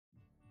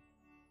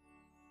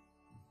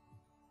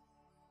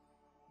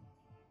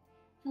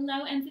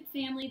Hello MFit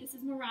family, this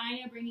is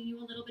Mariah bringing you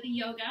a little bit of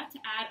yoga to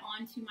add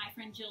on to my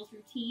friend Jill's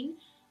routine.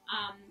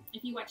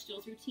 If you watched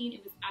Jill's routine,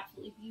 it was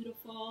absolutely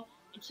beautiful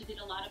and she did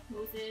a lot of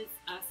poses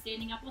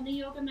standing up on the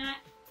yoga mat.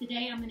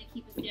 Today I'm going to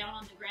keep us down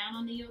on the ground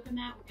on the yoga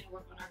mat. We're going to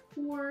work on our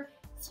core,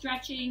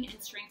 stretching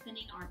and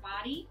strengthening our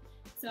body.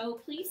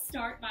 So please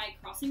start by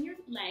crossing your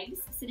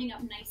legs, sitting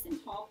up nice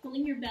and tall,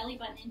 pulling your belly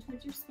button in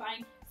towards your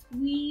spine,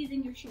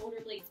 squeezing your shoulder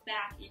blades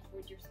back in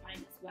towards your spine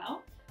as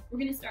well. We're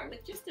going to start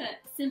with just a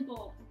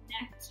simple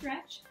neck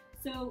stretch.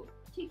 So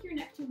take your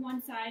neck to one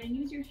side and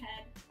use your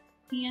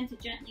hand to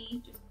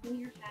gently just pull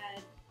your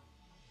head,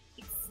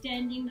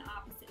 extending the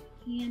opposite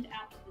hand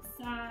out to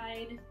the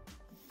side.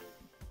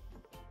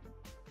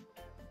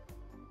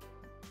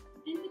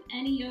 And with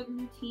any yoga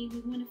routine,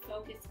 we want to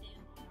focus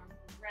in on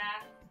our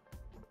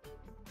breath.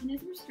 And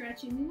as we're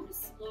stretching, we want to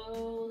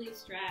slowly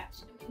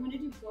stretch. And we want to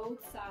do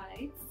both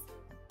sides,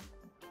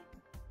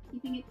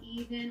 keeping it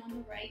even on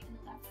the right and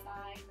the left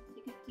side.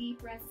 Take a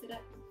deep breath, sit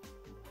up.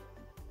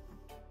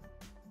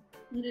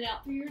 Let it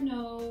out through your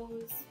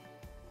nose.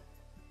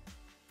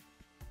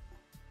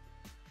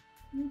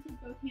 And then take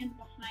both hands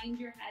behind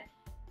your head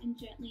and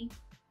gently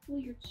pull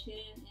your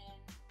chin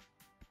in,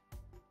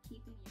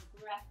 keeping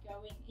your breath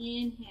going.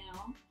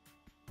 Inhale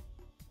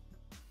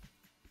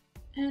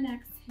and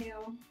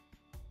exhale.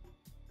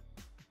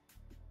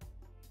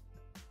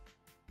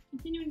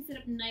 Continuing to sit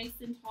up nice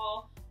and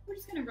tall. We're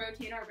just going to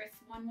rotate our wrists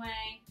one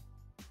way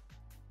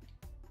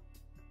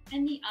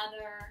and the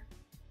other.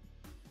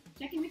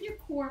 Check in with your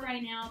core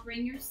right now.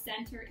 Bring your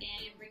center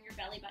in, bring your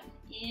belly button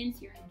in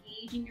so you're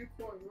engaging your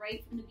core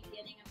right from the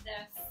beginning of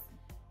this.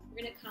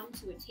 We're going to come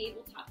to a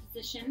tabletop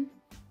position.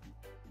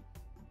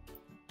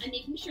 I'm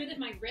making sure that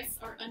my wrists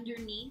are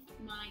underneath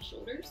my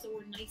shoulders so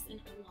we're nice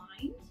and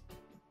aligned.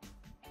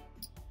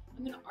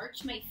 I'm going to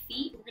arch my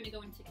feet. We're going to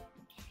go into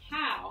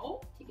cow.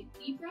 Take a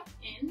deep breath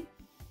in.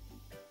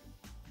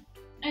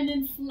 And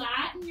then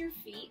flatten your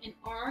feet and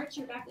arch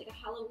your back like a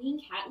Halloween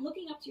cat,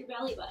 looking up to your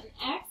belly button,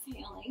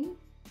 exhaling.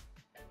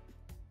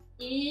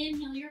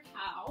 Inhale your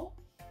cow.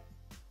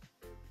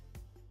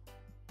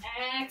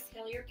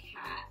 Exhale your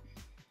cat.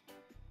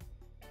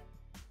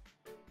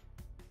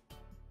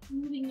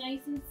 Moving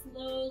nice and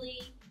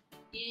slowly.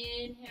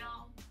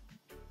 Inhale.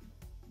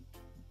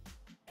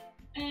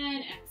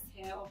 And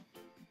exhale.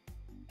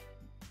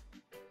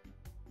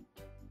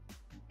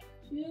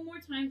 2 more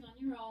times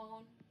on your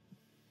own.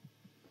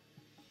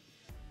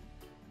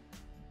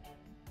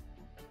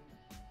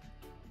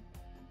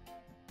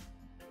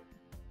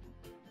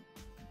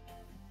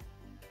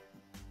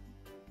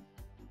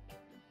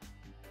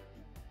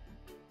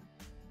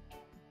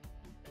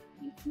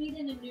 Meet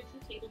in a neutral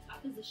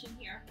tabletop position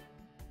here.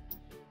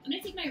 I'm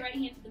going to take my right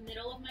hand to the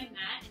middle of my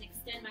mat and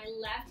extend my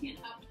left hand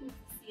up towards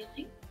the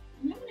ceiling.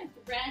 And I'm going to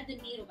thread the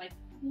needle by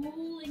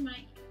pulling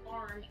my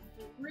arm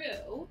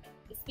through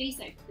the space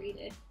I've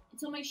created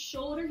until my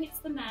shoulder hits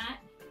the mat,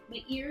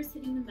 my ears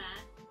hitting the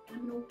mat.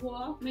 I'm going to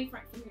walk my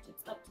front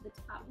fingertips up to the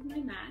top of my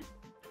mat.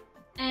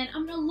 And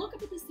I'm going to look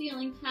up at the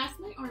ceiling past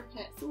my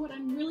armpit. So what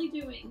I'm really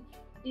doing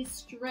is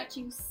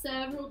stretching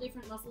several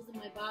different muscles in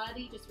my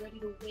body, just ready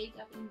to wake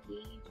up and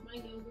engage my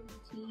yoga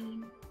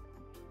routine,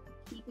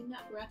 keeping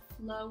that breath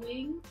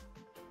flowing.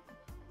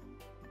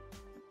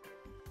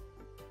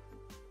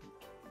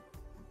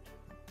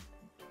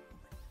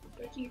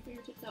 Stretching your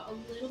fingertips out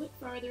a little bit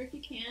farther if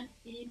you can.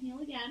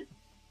 Inhale again.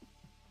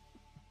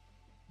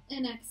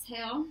 And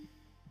exhale.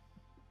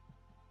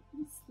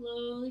 And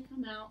slowly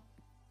come out,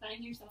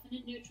 finding yourself in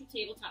a neutral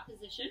tabletop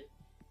position.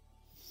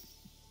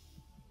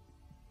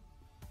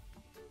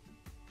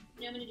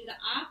 Now I'm going to do the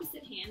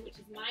opposite hand, which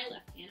is my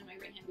left hand, and my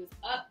right hand goes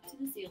up to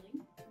the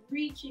ceiling,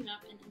 reaching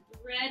up and then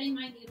threading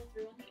my needle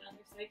through on the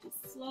other side,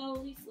 just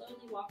slowly,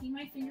 slowly walking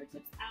my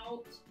fingertips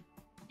out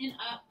and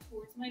up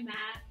towards my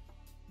mat.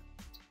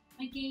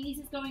 My gaze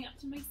is going up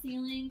to my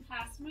ceiling,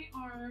 past my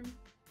arm.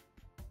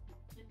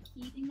 I'm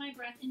keeping my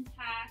breath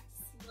intact,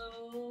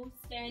 slow,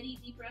 steady,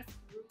 deep breath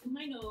through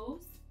my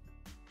nose,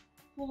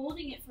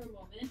 holding it for a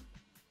moment,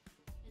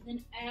 and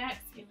then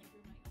exhaling.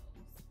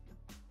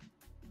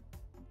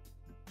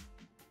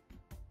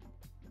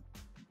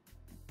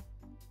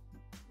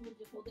 We'll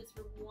just hold this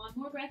for one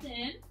more breath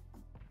in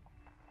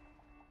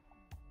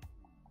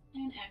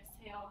and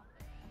exhale,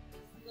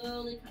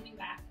 slowly coming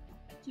back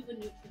to a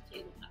neutral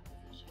tabletop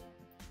position.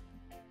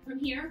 From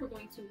here, we're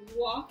going to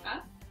walk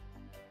up,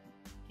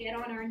 get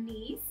on our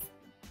knees,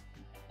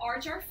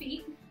 arch our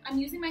feet. I'm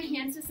using my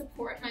hands to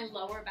support my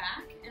lower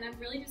back, and I'm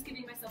really just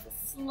giving myself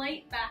a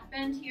slight back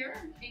bend here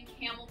in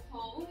camel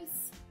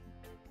pose.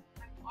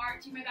 I'm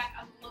arching my back,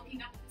 I'm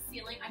looking up at the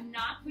ceiling. I'm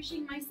not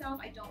pushing myself.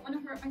 I don't want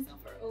to hurt myself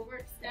or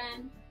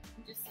overextend.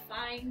 I'm just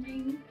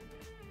finding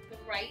the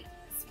right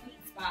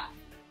sweet spot.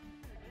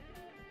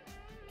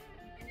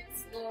 And then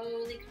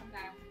slowly come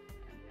back.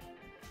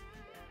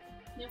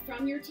 Now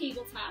from your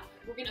tabletop,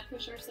 we're going to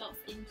push ourselves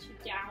into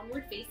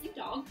downward facing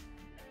dog.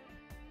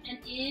 And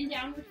in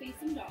downward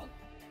facing dog,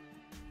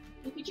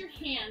 look at your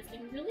hands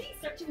and really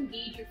start to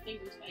engage your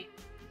fingers by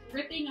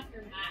gripping up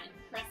your mat and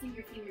pressing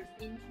your fingers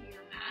into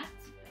your mat.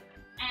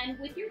 And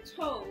with your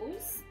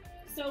toes,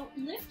 so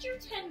lift your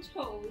 10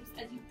 toes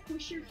as you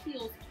push your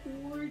heels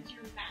towards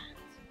your mat.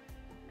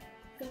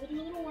 So we'll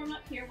do a little warm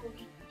up here where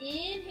we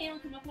inhale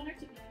and come up on our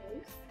tippy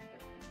toes.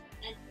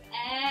 And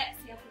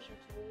exhale, push our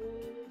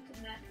toes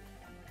to the mat.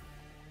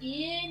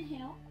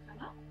 Inhale, come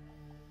up.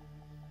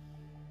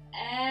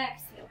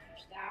 Exhale,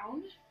 push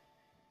down.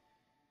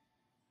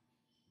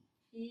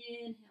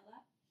 Inhale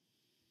up.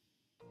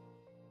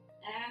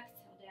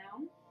 Exhale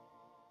down.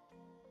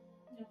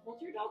 Now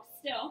hold your dog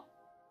still.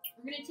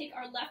 We're going to take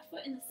our left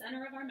foot in the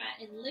center of our mat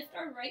and lift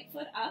our right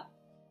foot up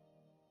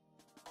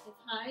as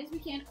high as we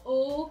can,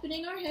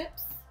 opening our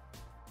hips.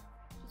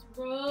 Just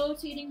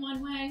rotating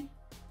one way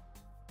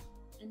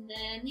and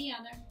then the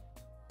other.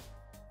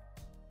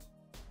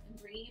 And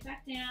bringing it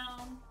back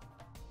down.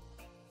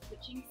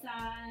 Switching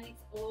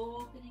sides,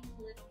 opening,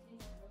 lifting,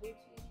 rotating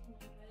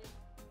one way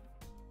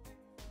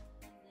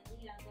and then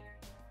the other.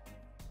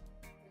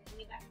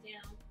 Bringing it back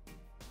down.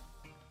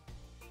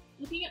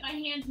 Looking at my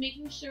hands,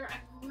 making sure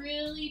I'm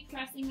really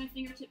pressing my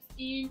fingertips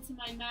into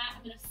my mat.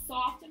 I'm going to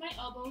soften my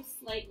elbows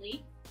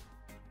slightly.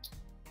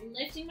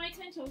 Lifting my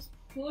 10 toes,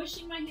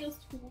 pushing my heels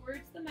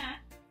towards the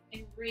mat,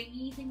 and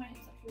raising my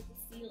hips up towards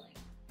the ceiling.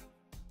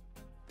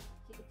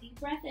 Take a deep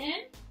breath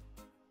in.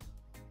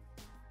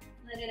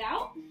 Let it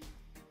out. And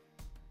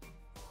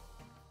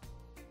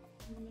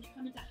I'm going to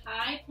come into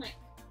high plank.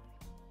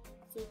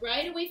 So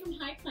right away from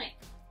high plank,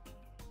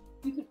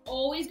 you can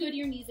always go to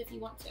your knees if you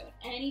want to,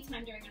 at any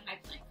time during a high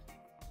plank.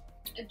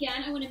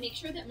 Again, I want to make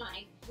sure that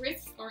my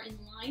wrists are in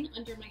line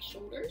under my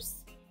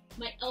shoulders.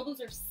 My elbows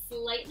are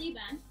slightly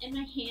bent and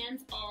my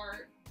hands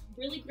are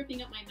really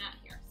gripping up my mat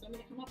here. So I'm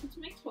going to come up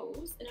into my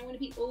toes and I want to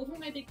be over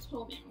my big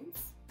toe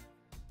mounds.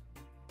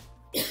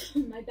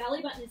 My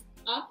belly button is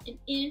up and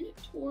in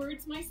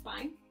towards my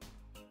spine.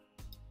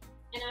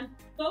 And I'm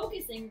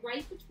focusing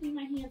right between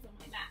my hands on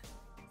my mat.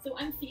 So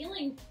I'm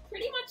feeling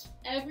pretty much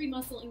every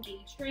muscle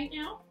engaged right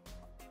now.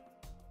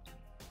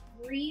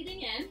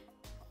 Breathing in.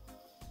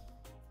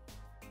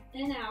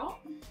 And out.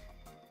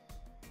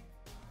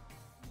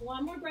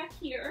 One more breath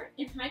here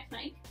in high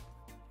plank.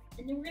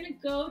 And then we're going to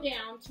go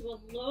down to a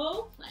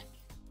low plank.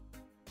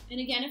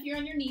 And again, if you're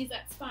on your knees,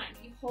 that's fine.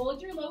 You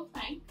hold your low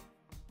plank.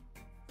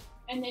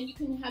 And then you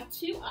can have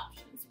two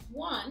options.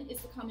 One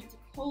is to come into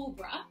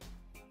cobra.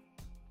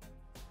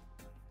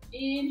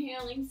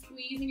 Inhaling,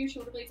 squeezing your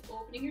shoulder blades,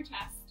 opening your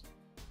chest.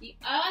 The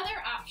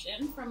other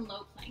option from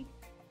low plank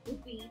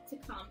would be to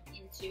come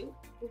into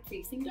forward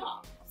facing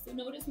dog. So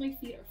notice my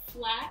feet are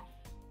flat.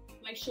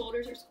 My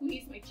shoulders are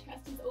squeezed, my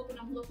chest is open,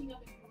 I'm looking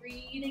up and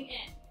breathing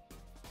in.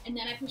 And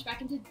then I push back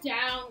into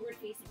downward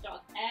facing dog.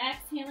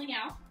 Exhaling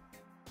out.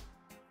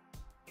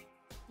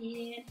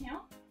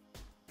 Inhale.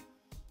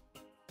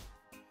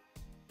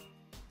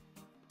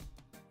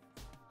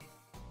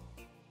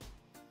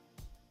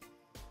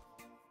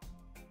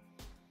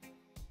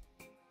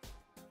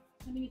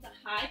 Coming into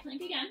high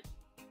plank again.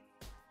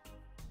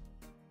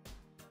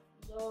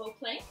 Low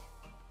plank.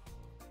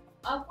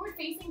 Upward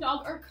facing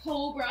dog or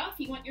cobra if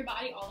you want your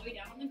body all the way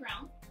down on the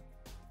ground.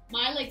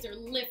 My legs are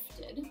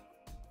lifted.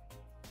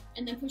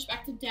 And then push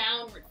back to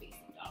downward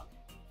facing dog.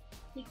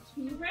 Take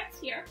 2 breaths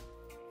here.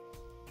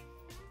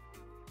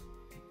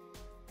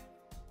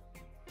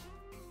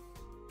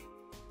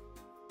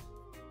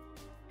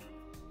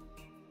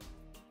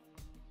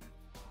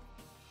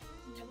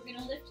 And then we're going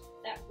to lift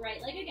that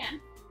right leg again.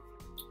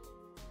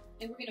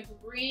 And we're going to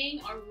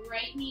bring our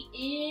right knee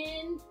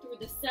in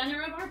through the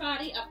center of our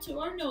body up to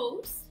our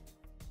nose.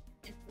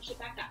 And push it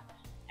back up.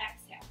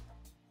 Exhale.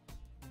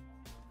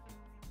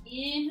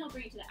 Inhale,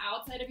 bring it to the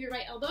outside of your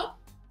right elbow.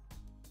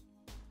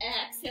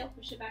 Exhale,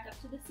 push it back up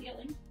to the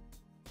ceiling.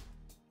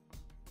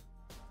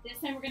 This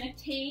time we're going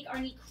to take our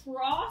knee,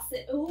 cross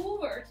it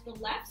over to the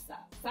left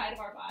side of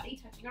our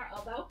body, touching our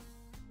elbow,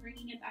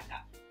 bringing it back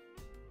up.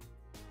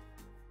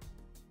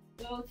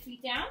 Both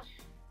feet down.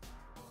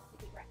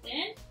 Take a breath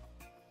in.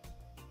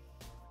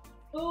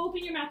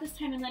 Open your mouth this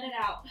time and let it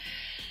out.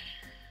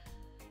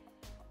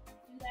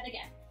 Do that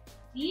again.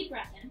 Deep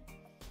breath in.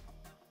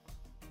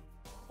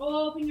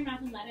 Open your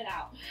mouth and let it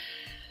out.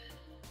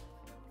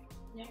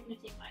 Now I'm going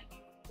to take my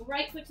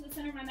right foot to the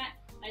center of my mat,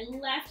 my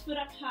left foot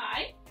up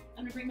high.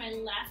 I'm going to bring my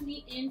left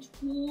knee in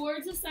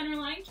towards the center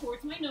line,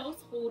 towards my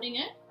nose, holding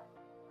it,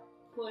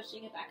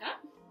 pushing it back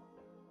up.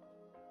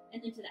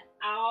 And then to the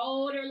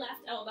outer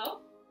left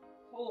elbow,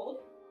 hold,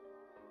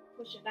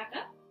 push it back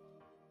up.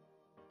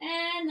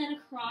 And then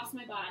across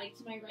my body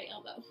to my right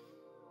elbow,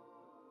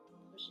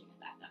 pushing it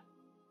back up.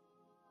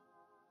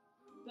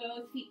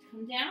 Both feet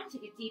come down,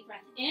 take a deep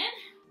breath in.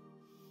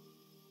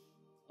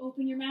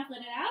 Open your mouth,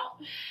 let it out.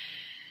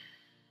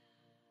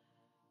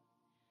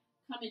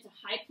 Come into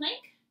high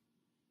plank,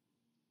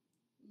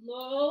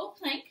 low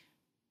plank,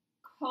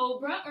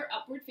 cobra or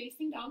upward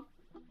facing dog.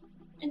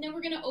 And then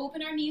we're going to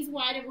open our knees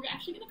wide and we're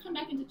actually going to come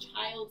back into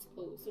child's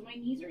pose. So my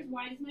knees are as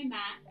wide as my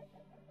mat.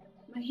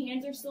 My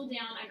hands are still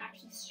down. I'm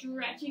actually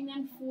stretching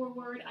them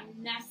forward. I'm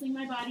nestling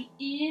my body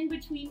in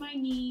between my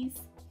knees.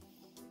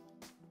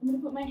 I'm going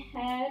to put my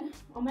head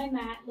on my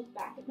mat, look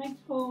back at my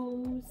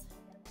toes.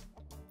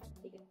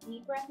 Take a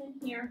Deep breath in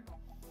here.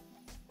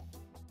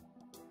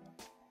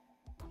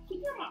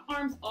 Keep your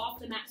arms off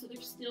the mat so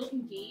they're still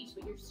engaged,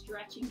 but you're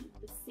stretching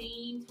at the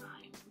same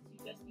time. Since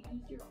you just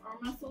used your arm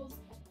muscles,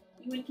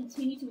 you want to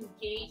continue to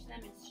engage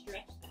them and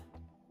stretch them.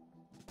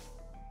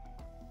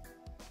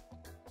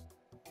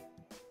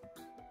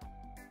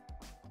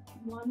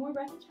 One more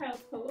breath in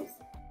child's pose.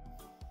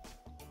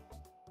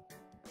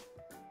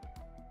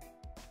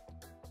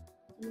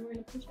 And then we're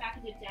going to push back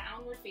into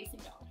downward facing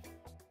dog.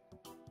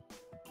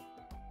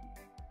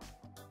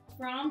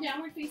 From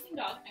downward facing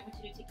dog, I want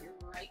you to take your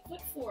right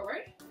foot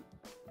forward.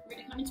 We're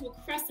going to come into a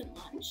crescent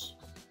lunge.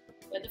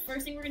 But the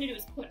first thing we're going to do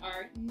is put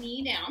our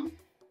knee down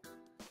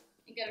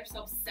and get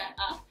ourselves set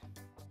up.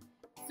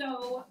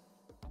 So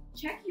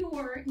check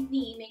your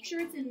knee, make sure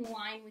it's in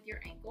line with your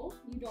ankle.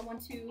 You don't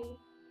want to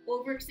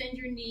overextend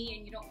your knee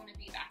and you don't want to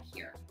be back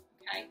here,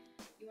 okay?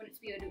 You want it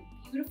to be at a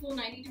beautiful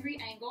 90-degree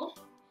angle.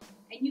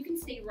 And you can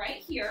stay right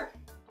here,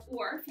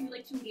 or if you would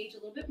like to engage a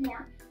little bit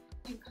more,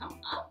 you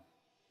come up.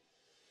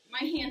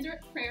 My hands are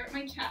at prayer at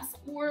my chest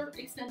or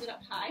extended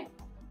up high.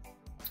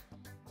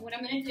 What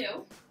I'm going to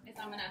do is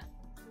I'm going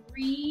to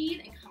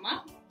breathe and come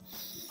up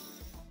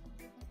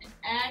and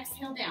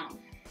exhale down.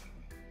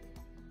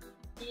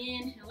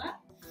 Inhale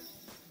up,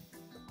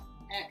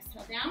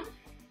 exhale down,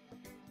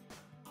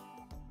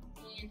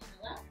 inhale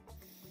up,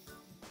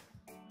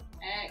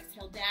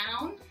 exhale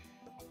down.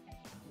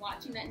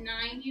 Watching that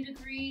 90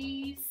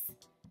 degrees,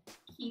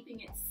 keeping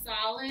it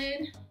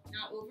solid,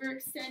 not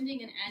overextending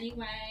in any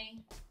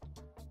way.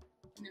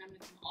 And then I'm going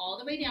to come all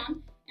the way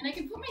down, and I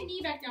can put my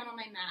knee back down on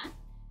my mat,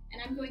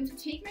 and I'm going to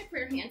take my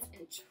prayer hands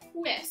and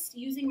twist,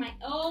 using my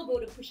elbow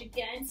to push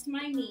against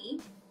my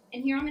knee.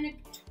 And here I'm in a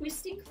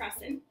twisting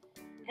crescent,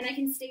 and I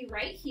can stay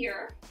right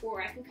here,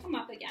 or I can come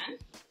up again.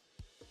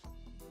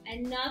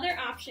 Another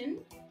option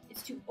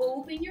is to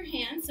open your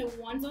hands, so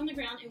one's on the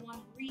ground and one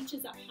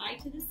reaches up high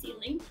to the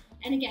ceiling.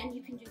 And again,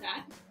 you can do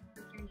that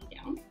with your knee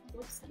down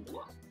or extend it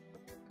up.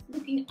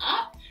 Looking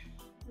up,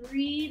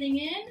 breathing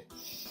in.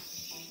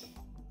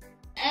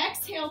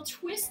 Exhale,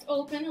 twist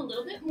open a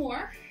little bit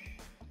more.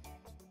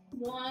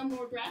 One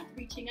more breath,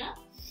 reaching up.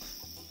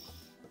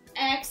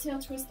 Exhale,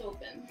 twist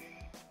open.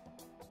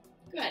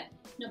 Good.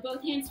 Now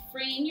both hands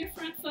frame your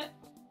front foot,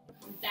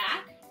 come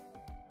back,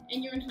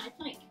 and you're in high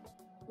plank.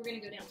 We're gonna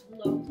go down to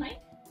low plank.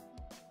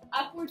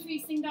 Upward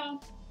facing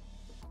dog,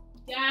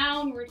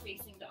 downward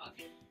facing dog.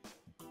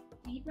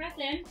 Deep breath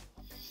in.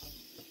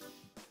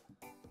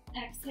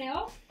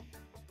 Exhale.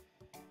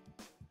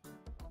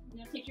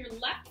 Now take your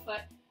left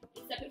foot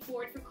and step it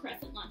forward for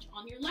crescent lunge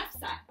on your left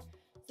side.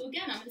 So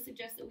again, I'm going to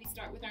suggest that we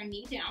start with our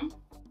knee down,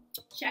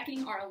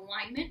 checking our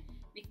alignment,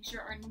 making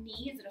sure our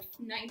knee is at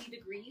 90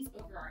 degrees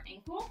over our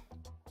ankle.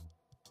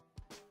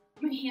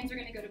 My hands are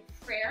going to go to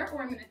prayer,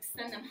 or I'm going to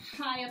extend them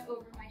high up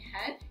over my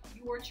head,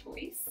 your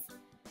choice.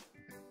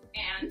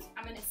 And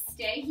I'm going to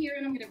stay here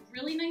and I'm going to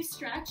really nice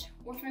stretch,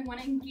 or if I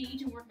want to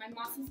engage and work my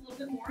muscles a little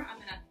bit more, I'm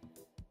going to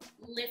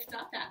lift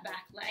up that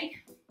back leg,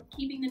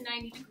 keeping the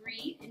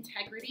 90-degree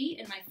integrity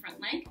in my front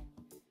leg.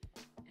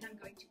 And I'm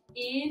going to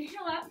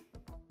inhale up,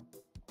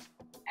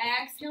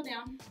 exhale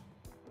down,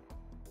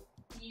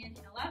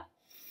 inhale up,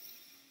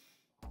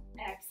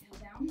 exhale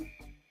down,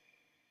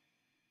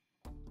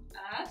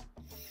 up,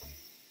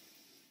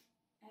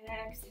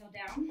 exhale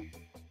down,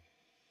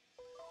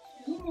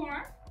 two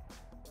more,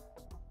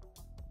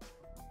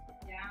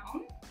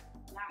 down,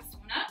 last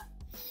one up,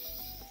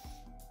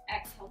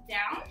 exhale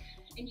down,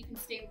 and you can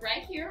stay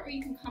right here or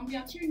you can come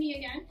down to your knee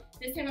again.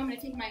 This time I'm going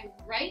to take my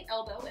right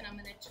elbow and I'm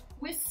going to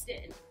twist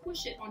it and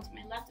push it onto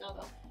my left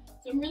elbow.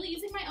 So I'm really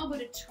using my elbow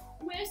to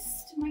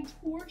twist my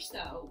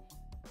torso,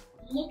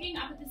 looking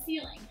up at the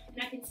ceiling.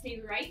 And I can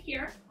stay right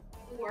here,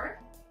 or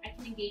I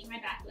can engage my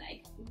back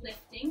leg,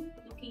 lifting,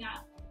 looking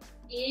up.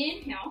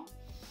 Inhale,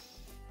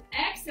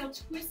 exhale,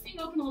 twisting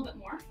open a little bit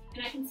more.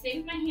 And I can stay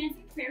with my hands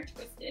in prayer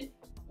twisted,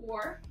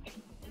 or I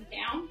can put them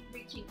down,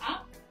 reaching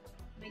up,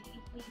 my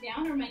knee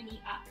down or my knee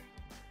up.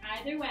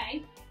 Either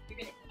way, you're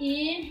going to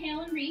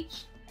inhale and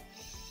reach.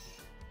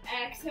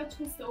 Exhale,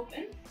 twist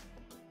open.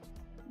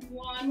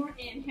 One more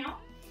inhale.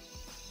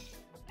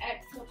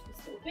 Exhale,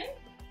 twist open.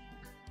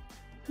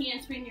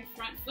 Hands frame your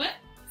front foot.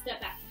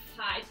 Step back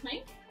to high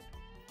plank.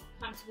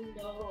 Come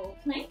to low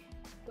plank.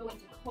 Go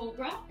into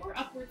cobra or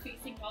upward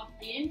facing dog.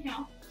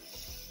 Inhale.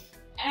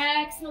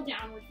 Exhale,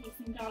 downward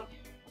facing dog.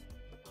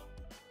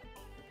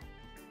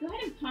 Go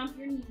ahead and pump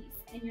your knees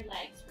and your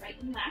legs right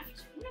and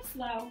left. Real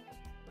slow.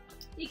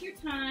 Take your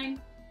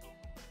time.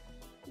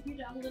 Give your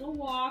dog a little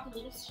walk, a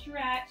little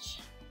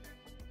stretch.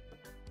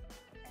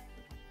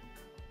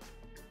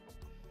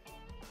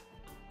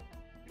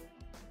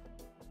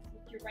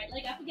 Lift your right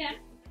leg up again.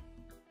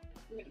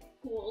 We're going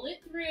to pull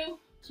it through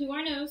to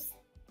our nose.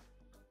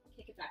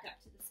 Kick it back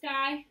up to the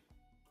sky.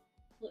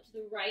 Pull it to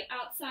the right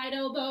outside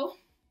elbow.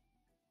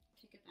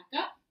 Kick it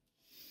back up.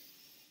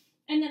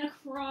 And then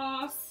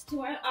across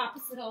to our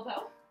opposite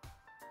elbow.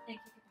 And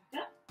kick it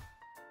back up.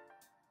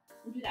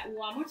 We'll do that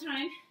one more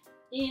time.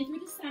 In through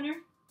the center.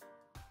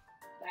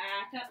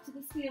 Back up to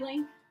the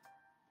ceiling.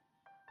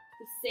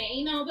 The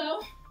same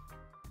elbow.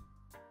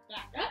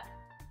 back up,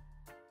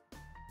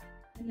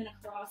 and then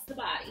across the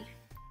body,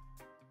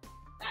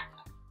 back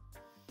up.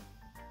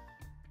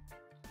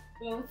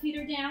 Both feet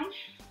are down.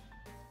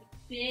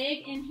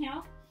 Big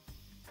inhale.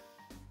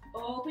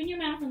 Open your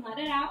mouth and let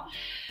it out.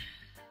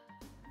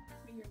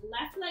 Bring your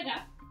left leg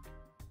up.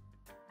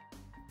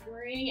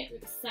 Bring it through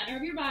the center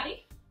of your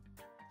body.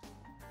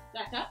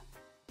 Back up.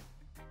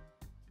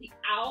 The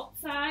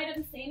outside of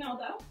the same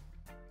elbow.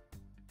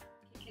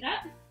 Kick it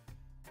up.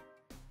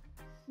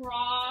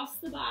 Cross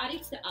the body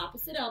to the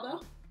opposite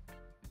elbow.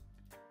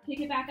 Pick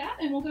it back up,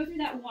 and we'll go through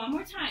that one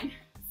more time.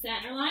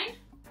 Center line.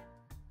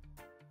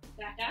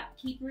 Back up.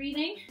 Keep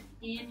breathing.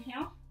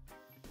 Inhale.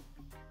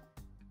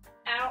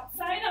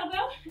 Outside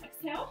elbow.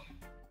 Exhale.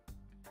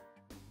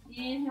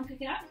 Inhale,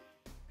 kick it up.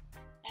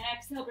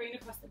 Exhale, bring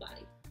it across the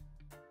body.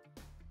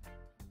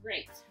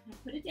 Great. Now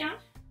put it down.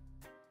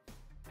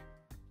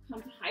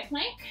 Come to high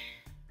plank.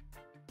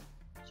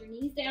 Put your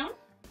knees down.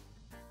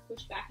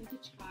 Push back into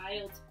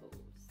child's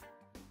pose.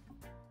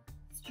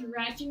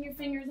 Stretching your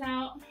fingers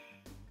out.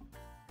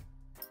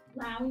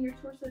 Allowing your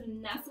torso to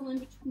nestle in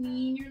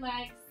between your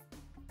legs.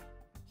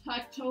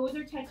 Toes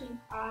are touching.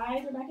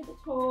 Eyes are back at the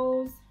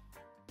toes.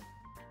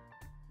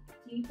 Take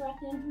a deep breath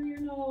in through your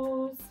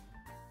nose.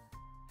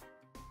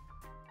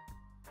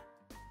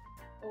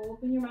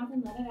 Open your mouth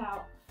and let it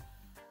out.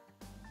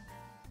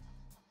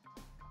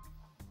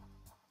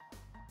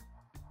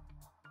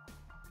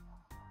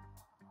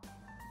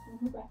 One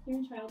more breath here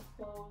in child's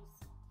pose.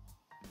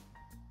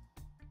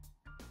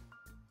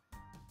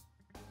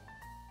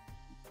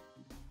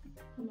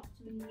 Come up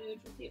to a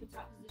neutral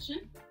tabletop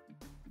position.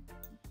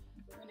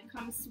 We're going to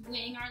come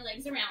swing our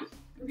legs around.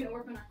 We're going to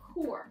work on our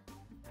core.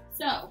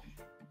 So,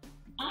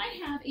 I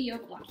have a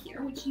yoga block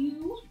here, which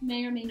you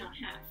may or may not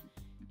have.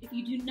 If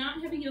you do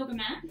not have a yoga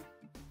mat,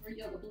 or a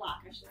yoga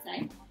block, I should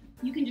say,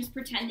 you can just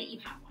pretend that you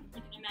have one,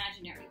 like an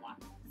imaginary one.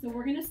 So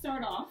we're going to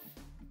start off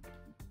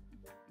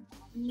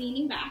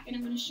leaning back, and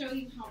I'm going to show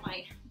you how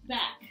my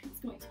back is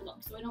going to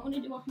look. So I don't want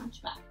to do a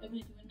hunchback. I'm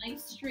going to do a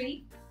nice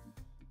straight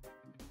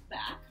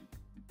back.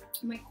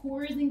 My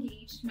core is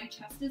engaged, my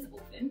chest is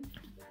open.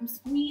 I'm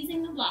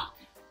squeezing the block,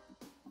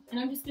 and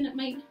I'm just gonna,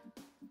 my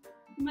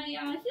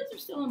heels are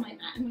still on my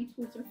mat, and my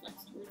toes are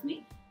flexed towards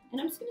me.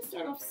 And I'm just gonna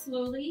start off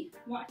slowly,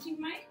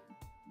 watching my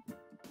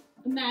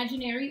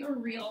imaginary or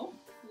real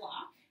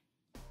block.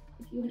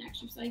 If you have an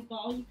exercise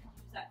ball, you could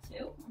use that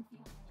too. Or if you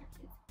have your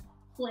kids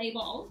play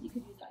balls, you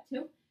could use that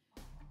too.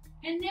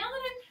 And now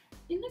that I'm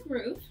in the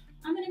groove,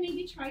 I'm gonna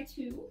maybe try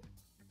to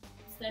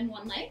extend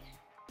one leg,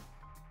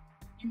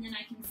 and then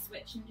I can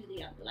switch and do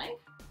the other leg.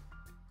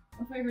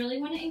 Or if I really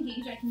want to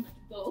engage, I can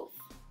lift both.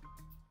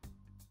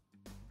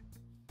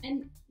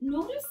 And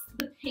notice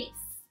the pace.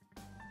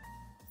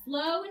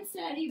 Slow and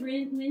steady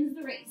wins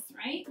the race,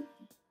 right?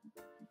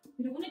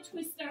 We don't want to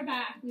twist our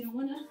back. We don't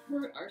want to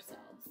hurt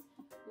ourselves.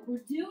 What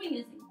we're doing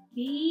is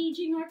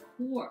engaging our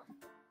core.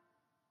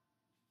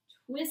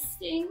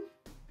 Twisting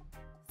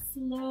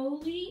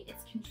slowly.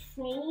 It's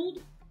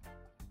controlled.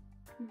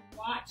 You're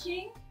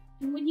watching.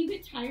 And when you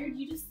get tired,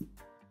 you just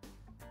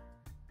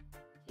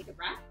take a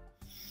breath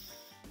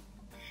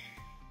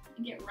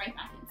and get right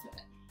back into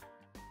it.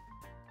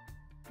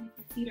 And if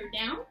your feet are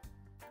down,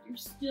 you're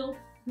still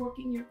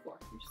working your core.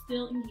 You're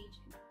still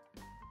engaging.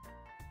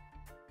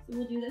 So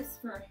we'll do this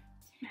for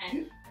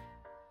 10,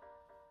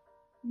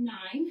 9,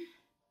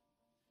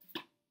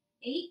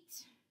 8,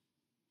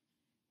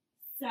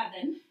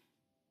 7,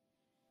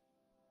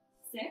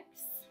 6.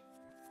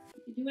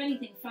 You can do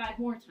anything 5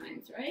 more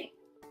times, right?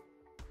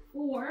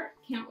 4,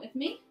 count with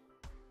me.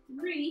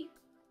 3,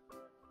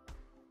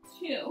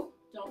 2,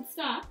 don't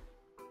stop.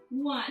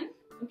 1,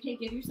 okay,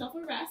 give yourself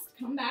a rest,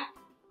 come back.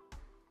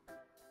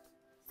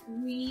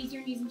 Squeeze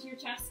your knees into your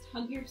chest,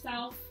 hug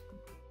yourself.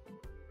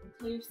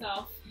 Tell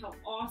yourself how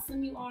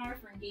awesome you are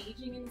for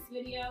engaging in this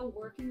video,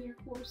 working your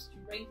core,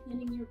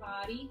 strengthening your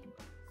body,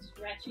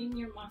 stretching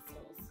your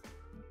muscles.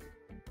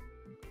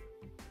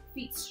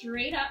 Feet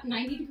straight up,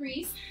 90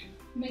 degrees.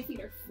 My feet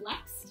are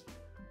flexed.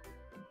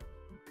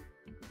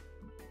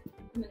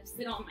 I'm gonna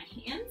sit on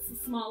my hands, the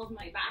small of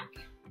my back.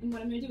 And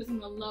what I'm gonna do is I'm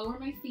gonna lower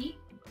my feet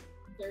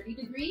 30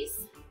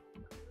 degrees,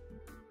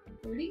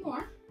 30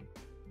 more,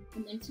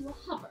 and then to a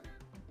hover.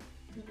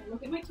 I'm gonna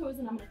look at my toes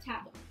and I'm gonna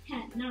tap them.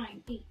 10,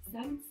 9, 8,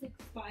 7, 6,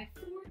 5,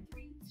 4,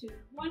 3, 2,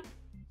 1.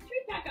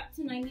 Straight back up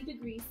to 90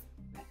 degrees.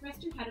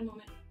 Rest your head a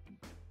moment.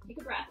 Take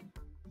a breath.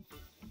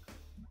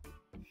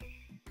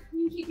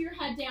 You can keep your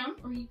head down,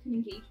 or you can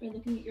engage by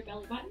looking at your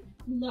belly button.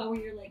 Lower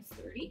your legs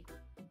 30.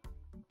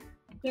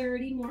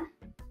 30 more.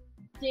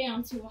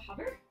 Down to a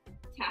hover.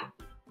 Tap.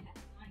 10,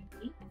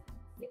 9, 8,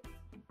 6,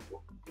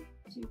 4,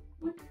 2,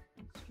 1.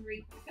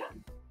 Straight back up.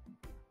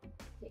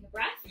 Take a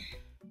breath.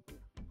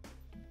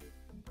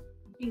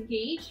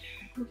 Engage,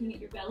 looking at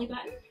your belly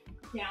button.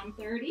 Down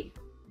 30.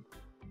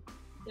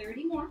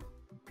 30 more.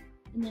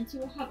 And then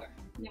to a hover.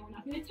 Now we're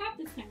not going to tap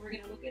this time. We're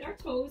going to look at our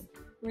toes.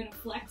 We're going to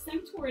flex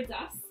them towards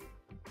us.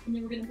 And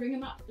then we're going to bring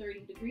them up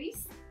 30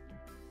 degrees.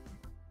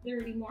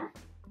 30 more.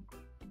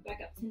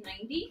 Back up to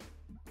 90.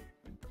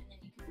 And then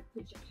you can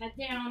put your head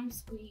down,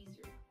 squeeze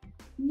your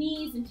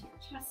Knees into your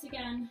chest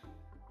again.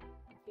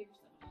 Give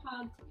yourself a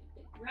hug, take a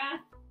big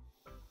breath.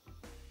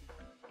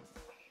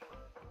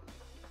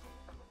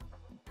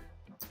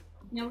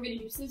 Now we're going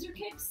to do scissor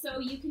kicks, so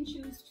you can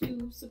choose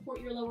to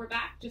support your lower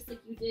back just like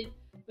you did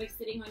by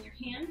sitting on your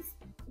hands,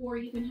 or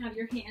you can have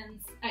your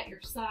hands at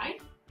your side.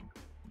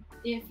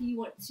 If you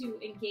want to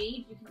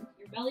engage, you can put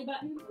your belly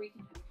button, or you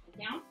can have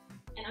your head down.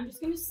 And I'm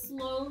just going to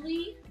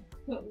slowly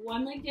put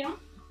one leg down,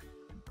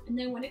 and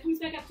then when it comes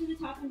back up to the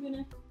top, I'm going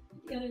to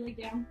put the other leg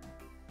down.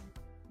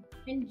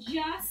 And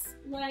just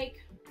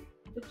like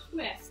the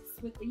twists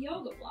with the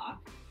yoga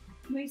block,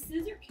 my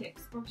scissor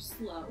kicks are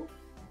slow.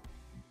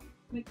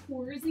 My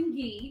core is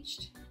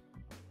engaged.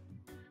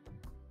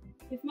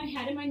 If my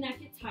head and my neck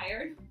get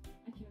tired,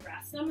 I can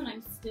rest them and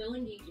I'm still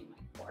engaging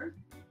my core.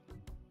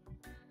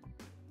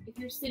 If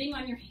you're sitting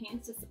on your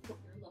hands to support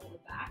your lower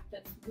back,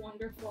 that's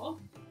wonderful.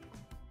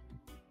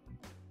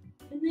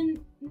 And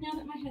then now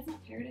that my head's not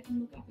tired, I can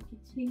look up and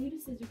continue to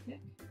scissor kick.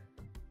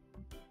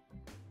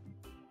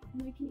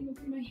 And I can even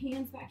put my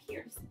hands back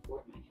here to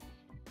support my head.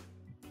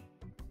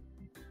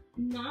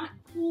 I'm not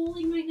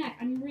pulling my neck,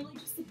 I'm really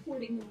just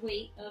supporting the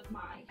weight of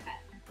my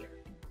head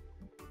here.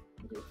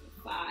 We'll do it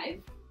for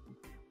 5,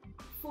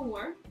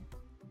 4,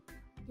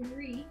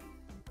 3,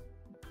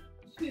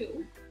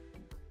 2.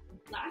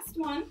 Last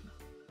one.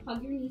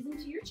 Hug your knees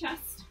into your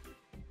chest.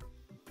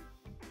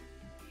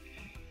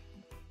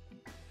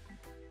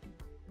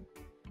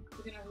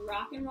 We're gonna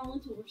rock and roll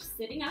until we're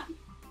sitting up.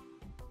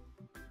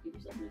 Give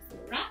yourself a nice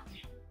little rock.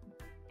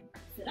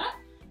 Sit up.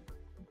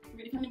 We're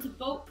gonna come into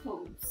boat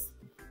pose.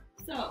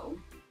 So,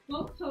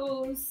 boat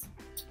pose,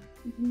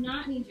 you do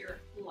not need your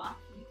block.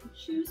 You can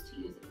choose to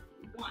use it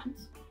if you want.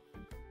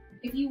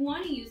 If you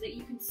want to use it,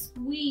 you can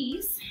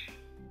squeeze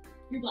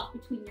your block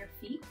between your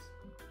feet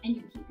and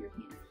you can keep your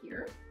hands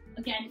here.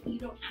 Again, you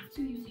don't have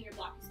to. Using your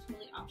block is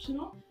totally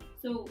optional.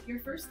 So your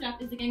first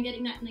step is, again,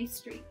 getting that nice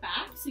straight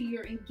back so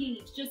you're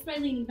engaged just by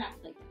leaning back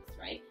like this,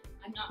 right?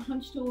 I'm not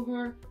hunched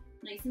over,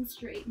 nice and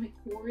straight. My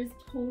core is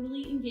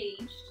totally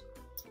engaged.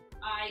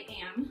 I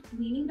am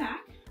leaning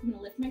back. I'm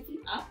gonna lift my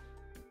feet up.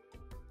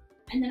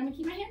 And then I'm gonna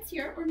keep my hands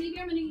here, or maybe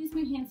I'm gonna use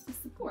my hands to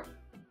support.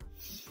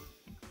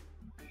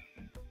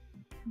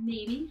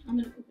 Maybe I'm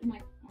gonna open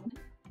my arm.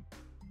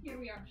 Here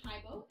we are,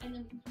 high boat, and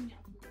then we can come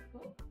down to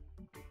low boat.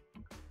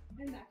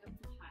 And back up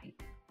to high.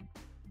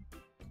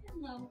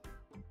 And low.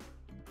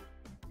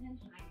 And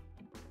high.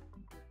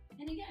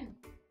 And again,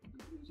 you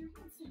can use your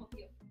hands to help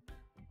you.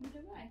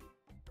 Either way.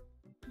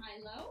 High,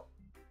 low.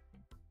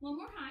 One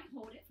more high,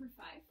 hold it for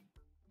 5,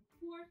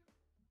 4,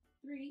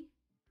 3,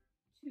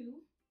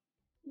 2,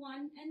 1,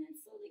 and then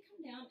slowly come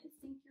down and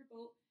sink your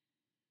boat.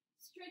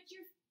 Stretch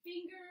your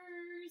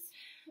fingers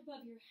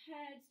above your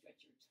head,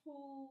 stretch your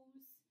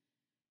toes.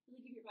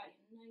 Really give your body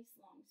a nice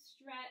long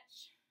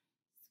stretch.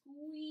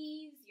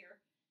 Squeeze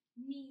your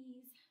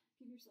knees.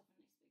 Give yourself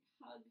a nice big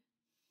hug.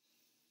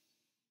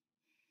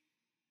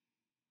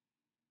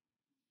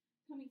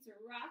 Coming to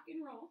rock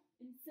and roll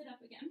and sit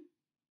up again.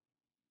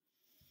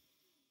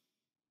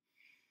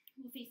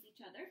 We'll face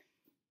each other.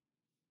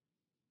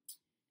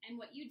 And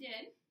what you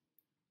did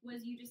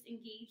was you just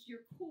engaged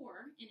your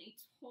core in a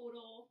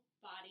total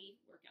body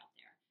workout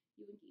there.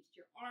 You engaged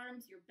your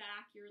arms, your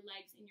back, your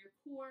legs, and your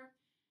core.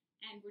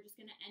 And we're just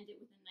gonna end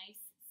it with a nice,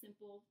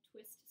 simple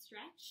twist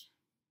stretch.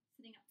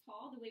 Sitting up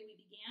tall the way we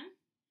began.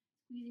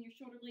 Squeezing your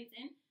shoulder blades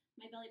in.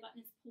 My belly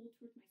button is pulled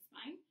towards my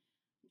spine.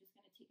 I'm just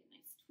gonna take a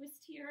nice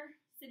twist here.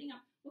 Sitting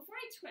up. Before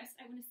I twist,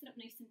 I wanna sit up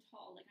nice and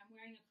tall, like I'm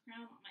wearing a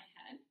crown on my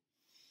head.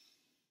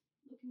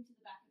 Looking to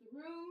the back of the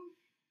room.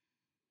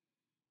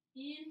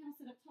 Inhale,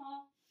 sit up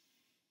tall.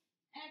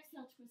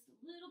 Exhale, twist a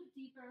little bit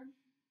deeper.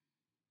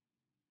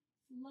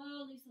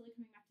 Slowly, slowly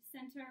coming back to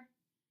center.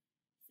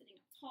 Sitting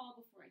up tall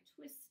before I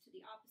twist to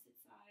the opposite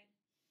side.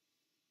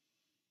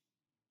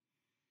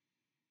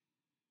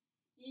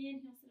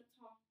 Inhale, sit up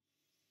tall.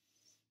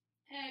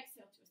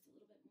 Exhale, twist a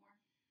little bit more.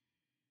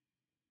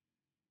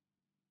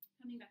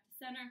 Coming back to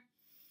center.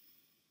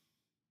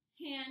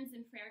 Hands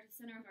in prayer to the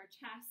center of our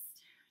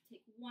chest.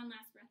 Take one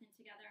last breath in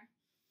together.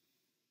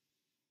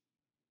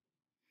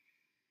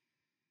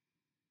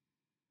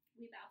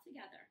 We bow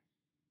together.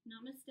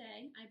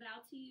 Namaste. I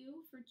bow to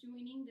you for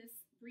joining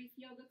this brief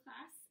yoga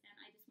class, and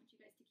I just want you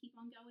guys to keep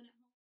on going at home.